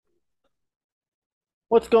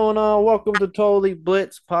What's going on? Welcome to Totally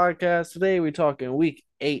Blitz podcast. Today we're talking week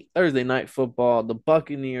 8 Thursday night football. The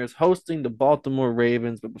Buccaneers hosting the Baltimore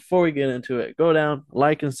Ravens. But before we get into it, go down,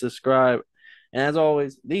 like, and subscribe. And as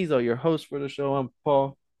always, these are your hosts for the show. I'm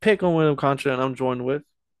Paul. Pick on William Contra, and I'm joined with.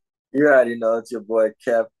 You already know it's your boy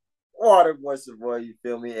Kev, Water boy. You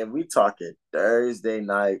feel me? And we talking Thursday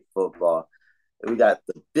night football. And we got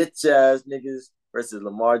the bitch ass niggas versus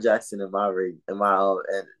Lamar Jackson in my ring, in my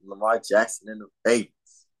and Lamar Jackson in the Ravens.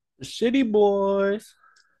 The Shitty Boys.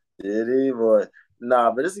 Diddy boy.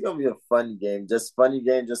 Nah, but this is gonna be a fun game. Just funny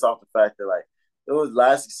game, just off the fact that like it was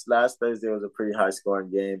last Thursday was a pretty high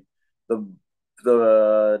scoring game. The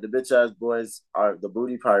the bitch ass boys are the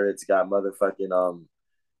booty pirates got motherfucking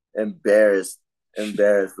embarrassed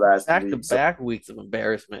last Back to week. So back weeks of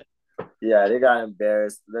embarrassment. yeah, they got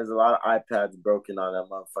embarrassed. There's a lot of iPads broken on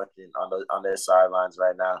that motherfucking on their sidelines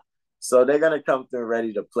right now. So they're gonna come through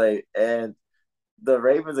ready to play, and the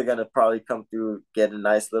Ravens are gonna probably come through, get a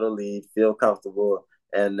nice little lead, feel comfortable,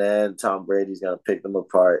 and then Tom Brady's gonna pick them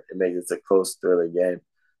apart and make it a close, thrilling game.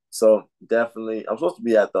 So definitely, I'm supposed to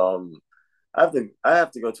be at the I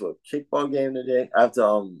have to go to a kickball game today. I have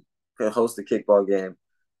to host a kickball game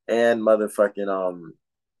and motherfucking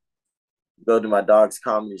go to my dog's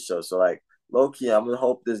comedy show. So like low key, I'm gonna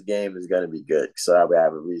hope this game is gonna be good. So I would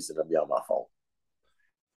have a reason to be on my phone.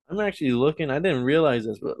 I'm actually looking. I didn't realize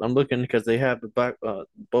this, but I'm looking because they have the back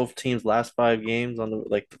both teams' last 5 games on the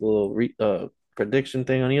little prediction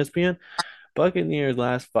thing on ESPN. Buccaneers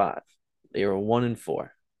last 5, they were 1-4.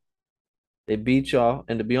 They beat y'all,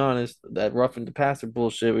 and to be honest, that roughing the passer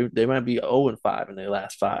bullshit, they might be 0-5 in their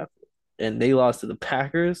last 5, and they lost to the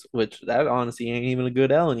Packers, which that honestly ain't even a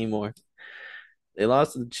good L anymore. They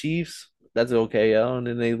lost to the Chiefs. That's an okay L, and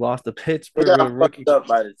then they lost to They Pittsburgh with a got rookie. fucked up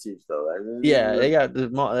by the Chiefs though. Yeah, they Like,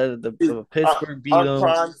 got Pittsburgh beat on them.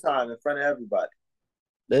 prime time in front of everybody.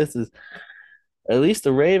 This is At least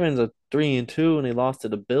the Ravens are 3-2, and they lost to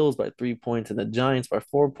the Bills by 3 points and the Giants by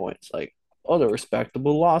 4 points. Like, all the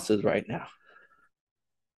respectable losses right now.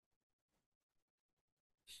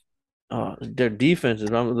 Their defense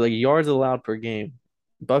is like yards allowed per game.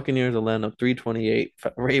 Buccaneers will end up 328,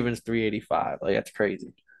 Ravens 385. Like, that's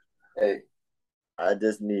crazy. Hey, I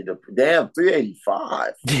just need a damn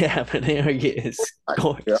 385. Yeah, but they are getting Yeah,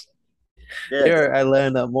 scorched. They yeah. are I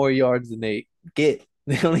land up more yards than they get.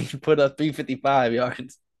 They only put up 355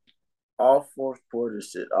 yards. All fourth quarter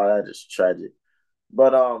shit. Oh, that is tragic.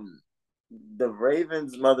 But the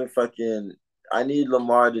Ravens motherfucking. I need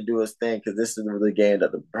Lamar to do his thing because this is the game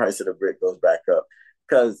that the price of the brick goes back up.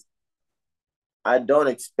 Because I don't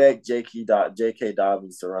expect J.K.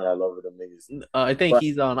 Dobbins to run all over the niggas. I think But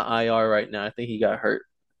he's on IR right now. I think he got hurt.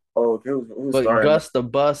 oh, who's But starting? Gus the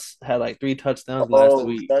Bus had like 3 touchdowns last Oh,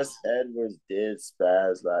 week. Gus Edwards did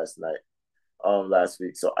spaz last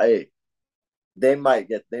week. So they might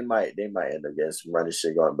end up getting some running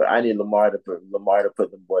shit going. But I need Lamar to put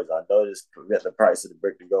them boys on notice, prevent the price of the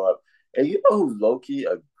brick to go up. And you know who's low key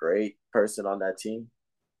a great person on that team?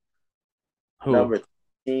 Who? Number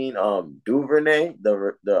 13, Duvernay,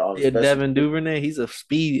 the Yeah, special Devin Duvernay. He's a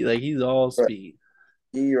speed. Like, he's all teamer. speed.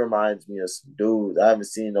 He reminds me of some dudes. I haven't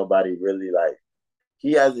seen nobody really like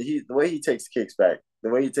he the way he takes kicks back, the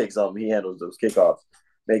way he handles those kickoffs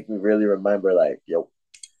make me really remember like yo.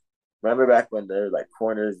 Remember back when there were like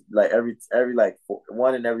corners, like every like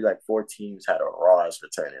one in every like 4 teams had a Ross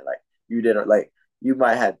returning. Like you didn't like you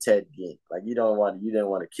might have Ted Ginn. Like you didn't want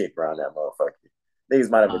to kick around that motherfucker.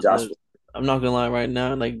 Niggas might have a Joshua. I'm not gonna lie right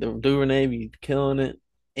now. Like, the Duvernay be killing it,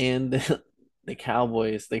 and the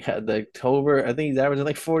Cowboys. They had the October. I think he's averaging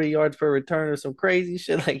like 40 yards per return or some crazy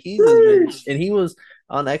shit. Like, he's just been, and he was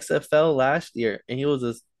on XFL last year, and he was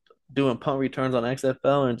just doing punt returns on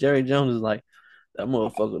XFL. And Jerry Jones is like, that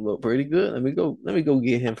motherfucker look pretty good. Let me go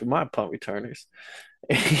get him for my punt returners.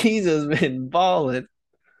 And he's just been balling.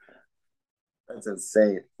 That's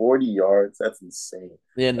insane. 40 yards. That's insane.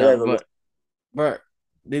 Yeah, I gotta no, go look. but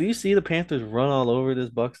did you see the Panthers run all over this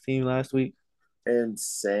Bucks team last week?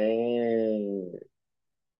 Insane.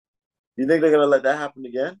 You think they're gonna let that happen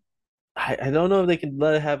again? I don't know if they can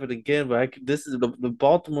let it happen again, but this is the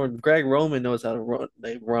Baltimore. Greg Roman knows how to run.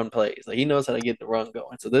 They run plays. Like, he knows how to get the run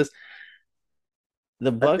going. So the I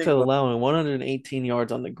Bucks are think what allowing 118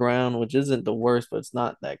 yards on the ground, which isn't the worst, but it's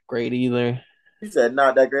not that great either. he said,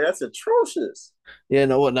 not that great. That's atrocious. Yeah,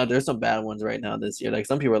 no, what? No, there's some bad ones right now this year. Like,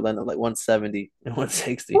 some people are letting up like 170 and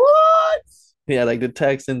 160. What? Yeah, like the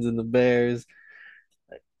Texans and the Bears.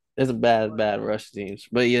 There's a bad rush teams.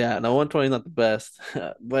 But yeah, no, 120 is not the best.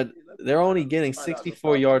 But they're only getting Find out the 64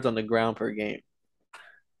 Falcons. yards on the ground per game.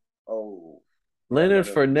 Oh. Yeah, Leonard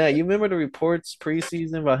Fournette. You remember the reports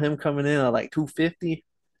preseason about him coming in at like 250?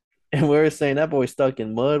 And we were saying that boy stuck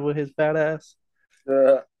in mud with his fat ass.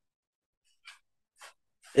 uh,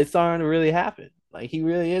 It's starting to really happen. Like he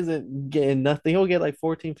really isn't getting nothing. He'll get like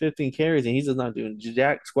 14, 15 carries, and he's just not doing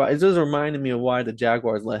jack squat. It's just reminding me of why the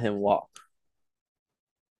Jaguars let him walk.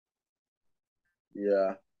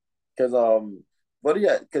 yeah. Because what do you?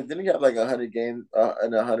 Because didn't he have like 100 games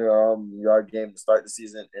and 100 yard game to start the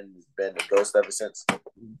season, and he's been the ghost ever since.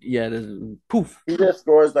 Yeah, this poof. He just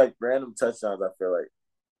scores like random touchdowns. I feel like.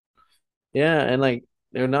 Yeah, and like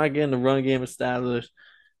they're not getting the run game established.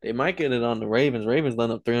 They might get it on the Ravens. Ravens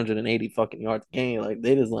letting up 380 fucking yards a game. Like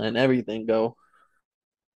they just letting everything go.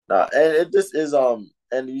 Nah, and it just is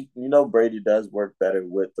and you know Brady does work better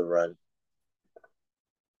with the run.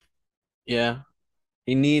 Yeah,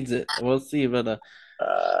 he needs it. We'll see. But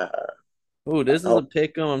Uh, oh, this is oh, a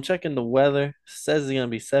pick 'em. I'm checking the weather. It says it's gonna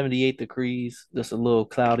be 78 degrees. Just a little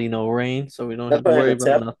cloudy, no rain, so we don't they're have to playing worry in about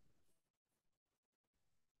Tampa. nothing.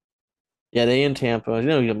 Yeah, they in Tampa. You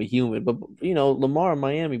know it's gonna be humid, but Lamar,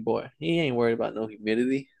 Miami boy, he ain't worried about no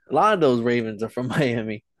humidity. A lot of those Ravens are from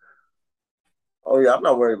Miami. Oh yeah, I'm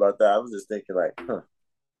not worried about that. I was just thinking like,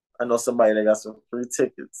 I know somebody that got some free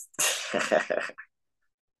tickets.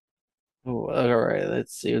 Oh, all right,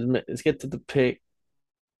 let's see. Let's get to the pick.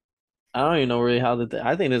 I don't even know really how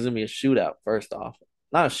I think there's gonna be a shootout. First off,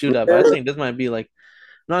 not a shootout, but I think this might be like.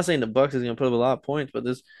 I'm not saying the Bucks is gonna put up a lot of points, but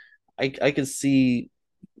this, I could see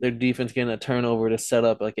their defense getting a turnover to set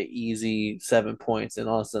up like an easy 7 points, and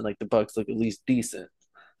all of a sudden like the Bucks look at least decent.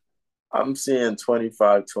 I'm seeing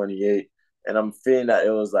 25-28, and I'm feeling that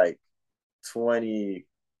it was like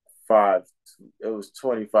 25. It was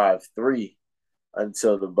 25-3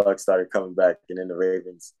 until the Bucks started coming back, and then the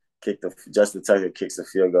Ravens kicked the Justin Tucker kicks a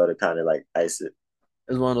field goal to kind of like ice it.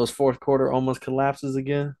 It's one of those fourth quarter almost collapses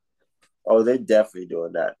again. Oh, they definitely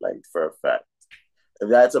doing that, like for a fact. If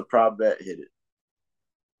that's a prop bet, hit it.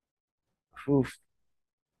 Oof.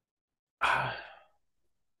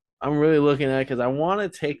 I'm really looking at it because I want to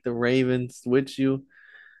take the Ravens with you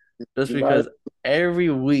just You might because every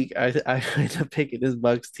week I end up picking this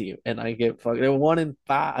Bucks team and I get fucked. They're 1-5.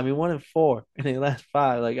 I mean 1-4 in the last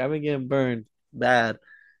five. Like I've been getting burned bad.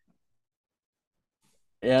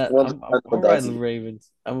 Yeah, one thing I'm I I'm, know I'm not riding the to.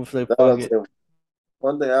 Ravens. I'm gonna say That's what fuck I'm it. saying.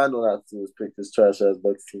 One thing I know not to do is pick this trash ass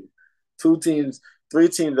Bucks team. Two teams, three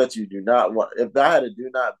teams that you do not want. If I had a do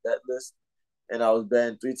not bet list and I was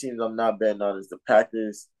betting three teams I'm not betting on is the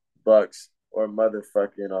Packers, Bucks, or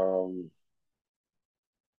motherfucking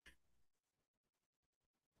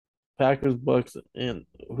Packers, Bucks, and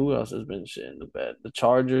who else has been shit in the bed? The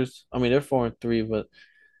Chargers. I mean they're 4-3, but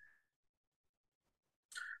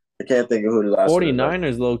I can't think of who the last one is right.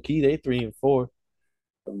 49ers low key, they 3-4.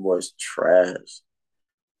 The boys trash.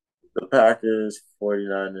 The Packers,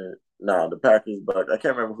 49ers. No, the Packers, Bucks. I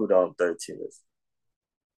can't remember who the third team is.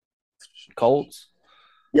 Colts.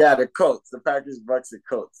 Yeah, the Colts. The Packers, Bucks, and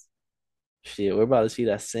Colts. Shit, we're about to see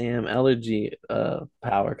that Sam Allergy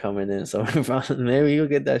power coming in. So maybe you'll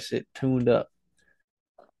get that shit tuned up.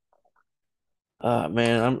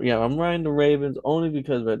 Man, I'm riding the Ravens only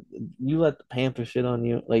because you let the Panthers shit on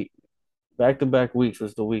you. Like back to back weeks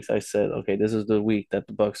was the weeks I said, okay, this is the week that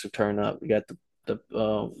the Bucks will turn up. We got the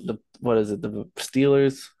what is it, the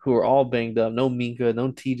Steelers who are all banged up, no Minka,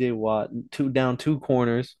 no TJ Watt, two down two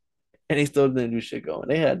corners, and they still didn't do shit going.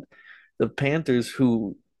 They had the Panthers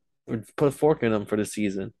who would put a fork in them for the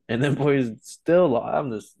season, and then boys still.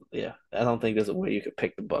 I'm just yeah, I don't think there's a way you could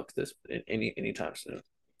pick the Bucks this anytime soon.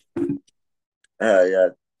 Yeah.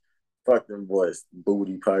 Fuck them boys.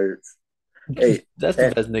 Booty Pirates. Hey, That's the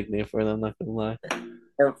and, best nickname for them. I'm not gonna lie.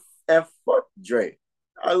 and, and fuck Drake.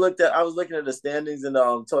 I was looking at the standings in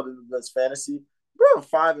Total Blitz Fantasy. Bro,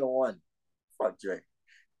 5-1. Fuck Drake.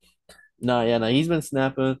 No, yeah, no, he's been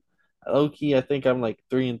snapping. Low key, I think I'm like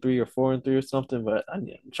 3-3 or 4-3 or something, but I'm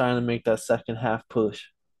trying to make that second half push.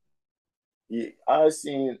 Yeah, I'm just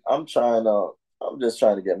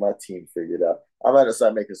trying to get my team figured out. I might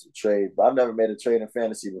start making some trades, but I've never made a trade in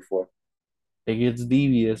fantasy before. It gets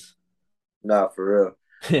devious. Nah, for real.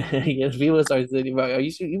 Yes, people start saying, "Bro,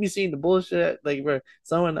 you be seeing the bullshit?" Like, bro,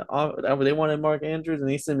 someone they wanted Mark Andrews and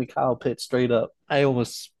they sent me Kyle Pitts straight up. I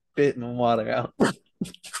almost spit my water out, and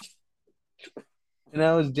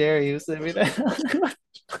that was Jerry who sent me that.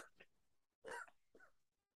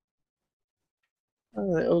 I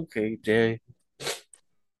was like, okay, Jerry.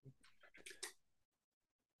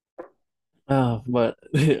 Oh, but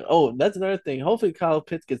oh, that's another thing. Hopefully, Kyle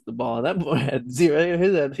Pitts gets the ball. That boy had zero.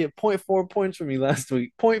 He had point 0.4 points for me last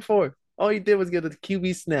week. Point 0.4. All he did was get a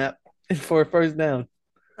QB snap for a first down.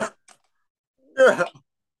 Yeah.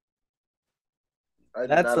 I did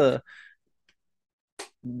That's not. a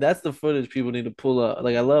that's the footage people need to pull up.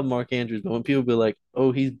 Like I love Mark Andrews, but when people be like,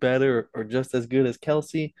 "Oh, he's better or just as good as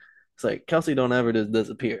Kelsey," it's like Kelsey don't ever just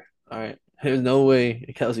disappear. All right, there's no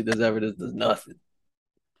way Kelsey does ever just does nothing.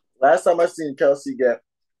 Last time I seen Kelsey get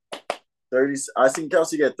 30, I seen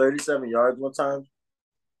Kelsey get 37 yards one time,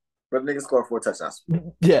 but the nigga scored 4 touchdowns.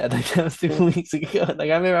 Yeah, like that was 2 weeks ago.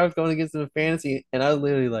 Like I remember I was going against him in fantasy, and I was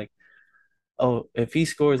literally like, "Oh, if he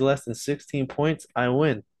scores less than 16 points, I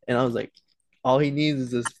win." And I was like, "All he needs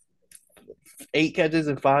is just 8 catches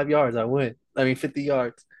and 5 yards. I win. I mean, 50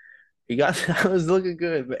 yards." He got, I was looking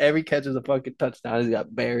good, but every catch is a fucking touchdown. He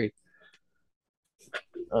got buried.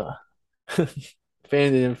 Uh,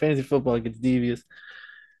 fantasy football gets devious.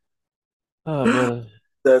 Oh, but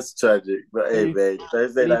That's tragic. But hey, any, man,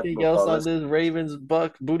 Thursday night anything else football. on this Ravens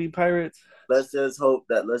Buck booty pirates? Let's just hope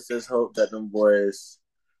that them boys.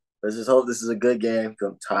 Let's just hope this is a good game.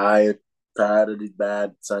 'Cause I'm tired of these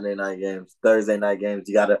bad Sunday night games, Thursday night games.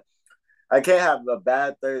 You gotta. I can't have a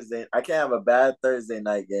bad Thursday. I can't have a bad Thursday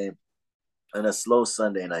night game and a slow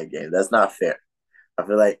Sunday night game. That's not fair. I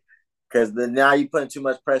feel like because then now you're putting too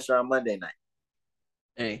much pressure on Monday night.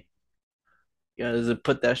 Hey, you gotta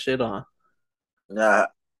put that shit on. Nah,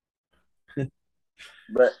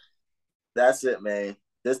 but that's it, man.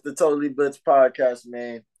 This the Totally Blitz podcast,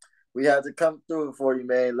 man. We had to come through it for you,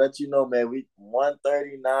 man. Let you know, man. We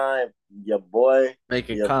 139. Your boy,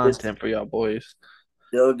 Making your bitch, content for y'all boys.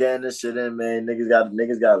 still getting this shit in, man.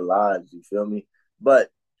 Niggas got lives. You feel me? But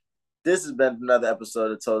this has been another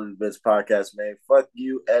episode of Totally Blitz podcast, man. Fuck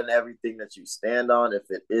you and everything that you stand on. If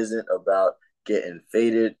it isn't about getting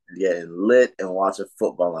faded, getting lit, and watching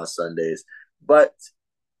football on Sundays, but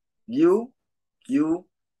you, you,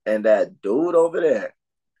 and that dude over there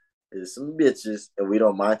is some bitches, and we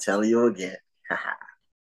don't mind telling you again.